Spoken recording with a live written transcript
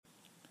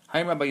Hi,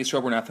 I'm Rabbi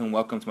Yisroel Bernath, and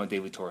welcome to my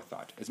Daily Torah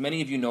Thought. As many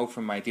of you know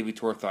from my Daily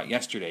Torah Thought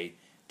yesterday,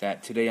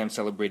 that today I'm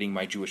celebrating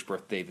my Jewish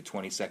birthday, the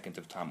 22nd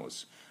of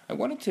Tammuz. I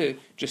wanted to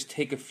just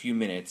take a few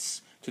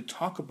minutes to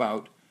talk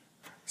about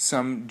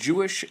some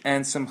Jewish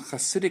and some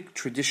Hasidic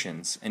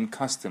traditions and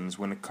customs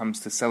when it comes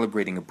to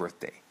celebrating a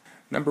birthday.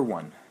 Number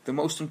one, the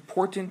most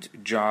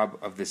important job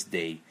of this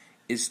day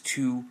is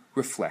to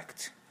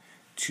reflect,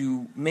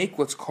 to make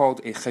what's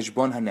called a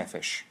cheshbon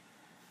hanefesh,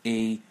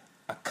 a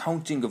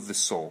accounting of the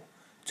soul,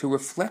 to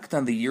reflect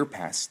on the year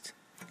past,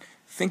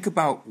 think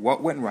about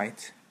what went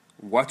right,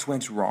 what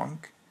went wrong,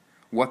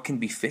 what can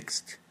be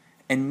fixed,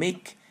 and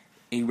make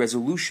a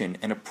resolution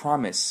and a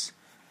promise,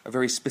 a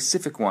very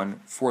specific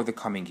one, for the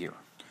coming year.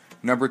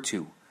 Number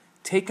two,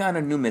 take on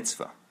a new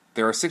mitzvah.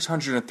 There are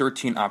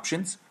 613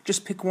 options.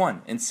 Just pick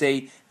one and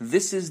say,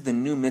 this is the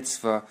new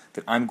mitzvah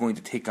that I'm going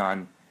to take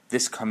on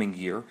this coming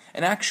year.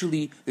 And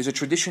actually, there's a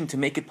tradition to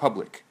make it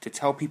public, to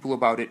tell people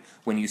about it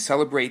when you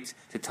celebrate,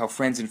 to tell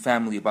friends and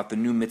family about the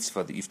new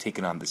mitzvah that you've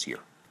taken on this year.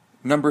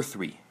 Number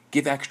three,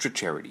 give extra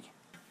charity.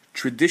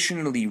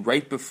 Traditionally,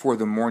 right before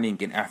the morning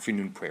and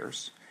afternoon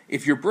prayers,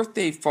 if your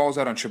birthday falls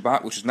out on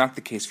Shabbat, which is not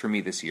the case for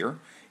me this year,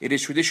 it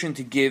is tradition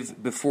to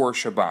give before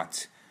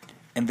Shabbat,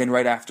 and then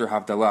right after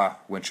Havdalah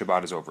when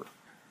Shabbat is over.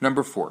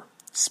 Number four,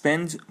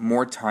 spend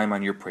more time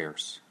on your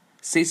prayers.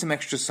 Say some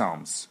extra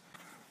psalms.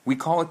 We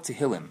call it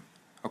Tehillim.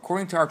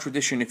 According to our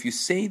tradition, if you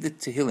say the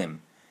Tehillim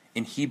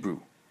in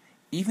Hebrew,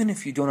 even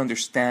if you don't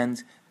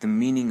understand the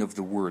meaning of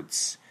the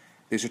words,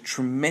 there's a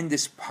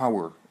tremendous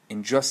power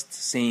in just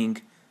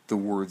saying the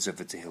words of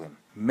the Tehillim.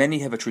 Many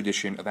have a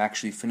tradition of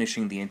actually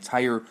finishing the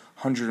entire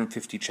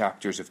 150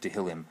 chapters of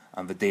Tehillim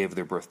on the day of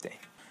their birthday.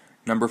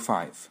 Number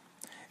five,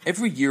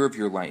 every year of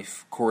your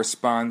life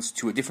corresponds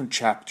to a different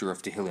chapter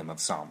of Tehillim,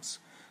 of Psalms.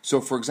 So,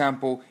 for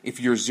example,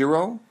 if you're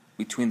 0,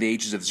 between the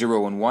ages of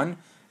 0 and 1,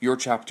 your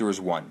chapter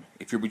is 1.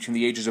 If you're between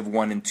the ages of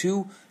 1 and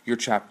 2, your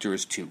chapter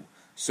is 2.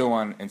 So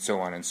on and so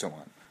on and so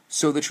on.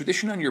 So the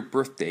tradition on your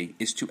birthday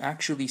is to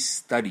actually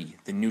study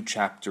the new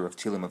chapter of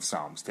Tehillim of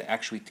Psalms, to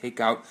actually take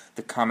out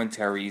the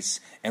commentaries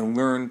and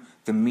learn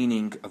the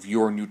meaning of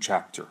your new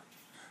chapter.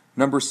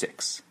 Number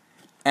 6,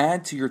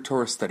 add to your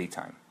Torah study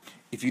time.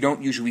 If you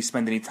don't usually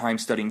spend any time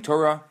studying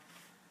Torah,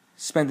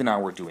 spend an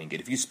hour doing it.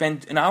 If you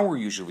spend an hour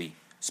usually,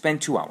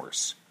 spend 2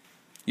 hours.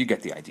 You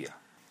get the idea.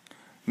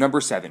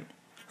 Number 7,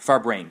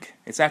 farbreng.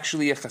 It's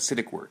actually a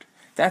Hasidic word.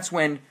 That's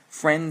when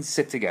friends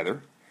sit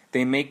together,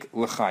 they make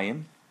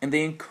l'chaim, and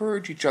they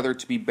encourage each other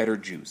to be better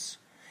Jews.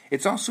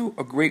 It's also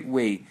a great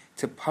way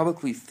to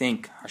publicly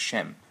thank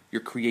Hashem,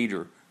 your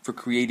creator, for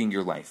creating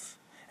your life.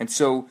 And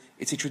so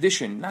it's a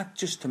tradition not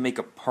just to make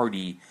a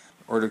party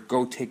or to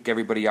go take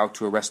everybody out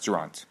to a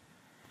restaurant,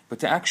 but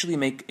to actually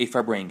make a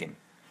farbrengen,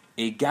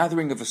 a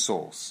gathering of the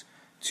souls,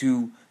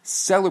 to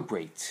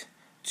celebrate,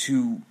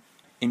 to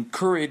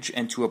encourage,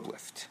 and to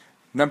uplift.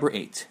 Number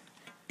 8,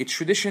 it's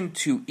tradition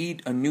to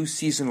eat a new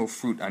seasonal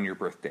fruit on your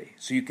birthday,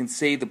 so you can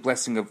say the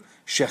blessing of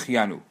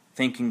Shechianu,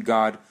 thanking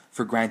God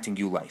for granting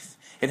you life.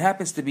 It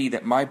happens to be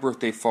that my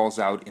birthday falls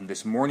out in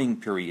this mourning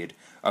period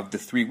of the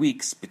 3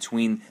 weeks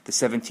between the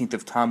 17th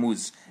of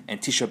Tammuz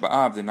and Tisha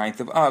B'Av, the 9th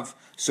of Av,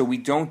 so we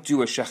don't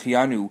do a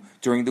Shechianu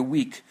during the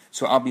week,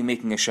 so I'll be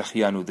making a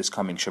Shechianu this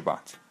coming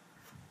Shabbat.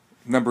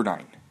 Number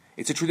 9,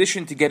 it's a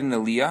tradition to get an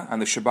Aliyah on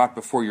the Shabbat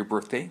before your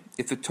birthday.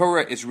 If the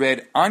Torah is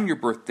read on your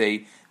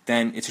birthday,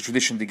 then it's a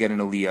tradition to get an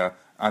Aliyah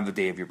on the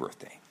day of your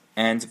birthday.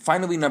 And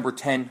finally, number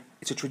 10,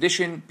 it's a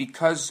tradition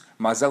because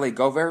Mazale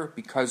Gover,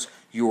 because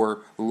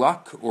your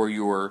luck or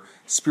your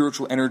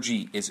spiritual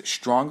energy is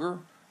stronger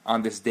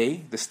on this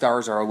day, the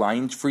stars are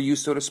aligned for you,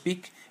 so to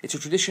speak. It's a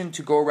tradition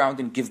to go around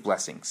and give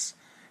blessings.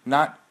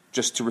 Not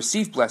just to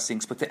receive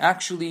blessings, but to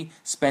actually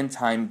spend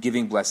time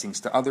giving blessings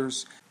to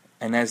others.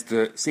 And as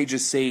the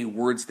sages say,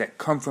 words that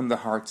come from the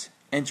heart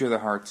enter the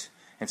heart,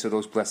 and so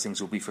those blessings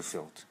will be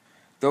fulfilled.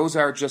 Those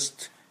are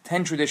just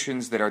 10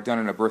 traditions that are done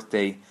on a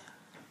birthday.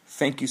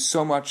 Thank you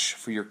so much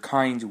for your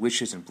kind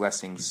wishes and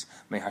blessings.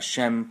 May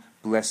Hashem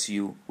bless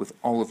you with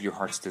all of your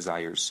heart's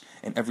desires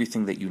and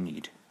everything that you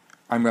need.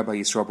 I'm Rabbi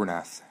Yisroel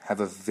Bernath. Have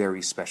a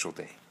very special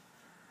day.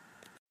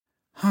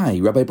 Hi,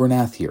 Rabbi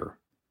Bernath here.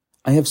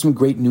 I have some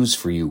great news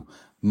for you.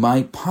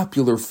 My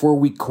popular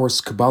 4-week course,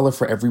 Kabbalah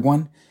for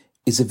Everyone,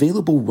 is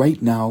available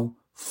right now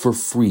for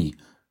free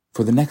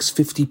for the next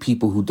 50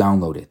 people who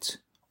download it.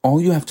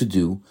 All you have to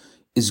do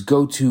is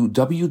go to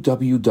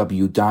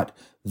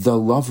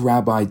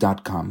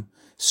www.theloverabbi.com,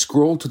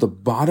 scroll to the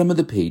bottom of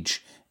the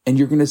page, and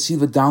you're going to see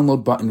the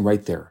download button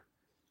right there.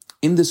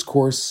 In this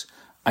course,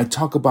 I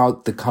talk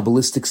about the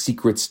Kabbalistic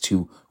secrets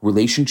to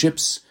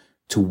relationships,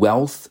 to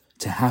wealth,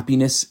 to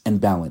happiness,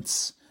 and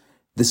balance.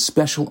 This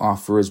special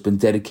offer has been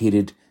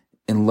dedicated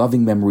in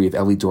loving memory of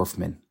Ellie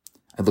Dorfman.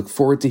 I look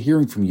forward to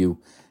hearing from you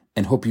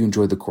and hope you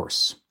enjoy the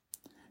course.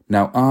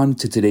 Now on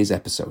to today's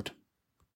episode.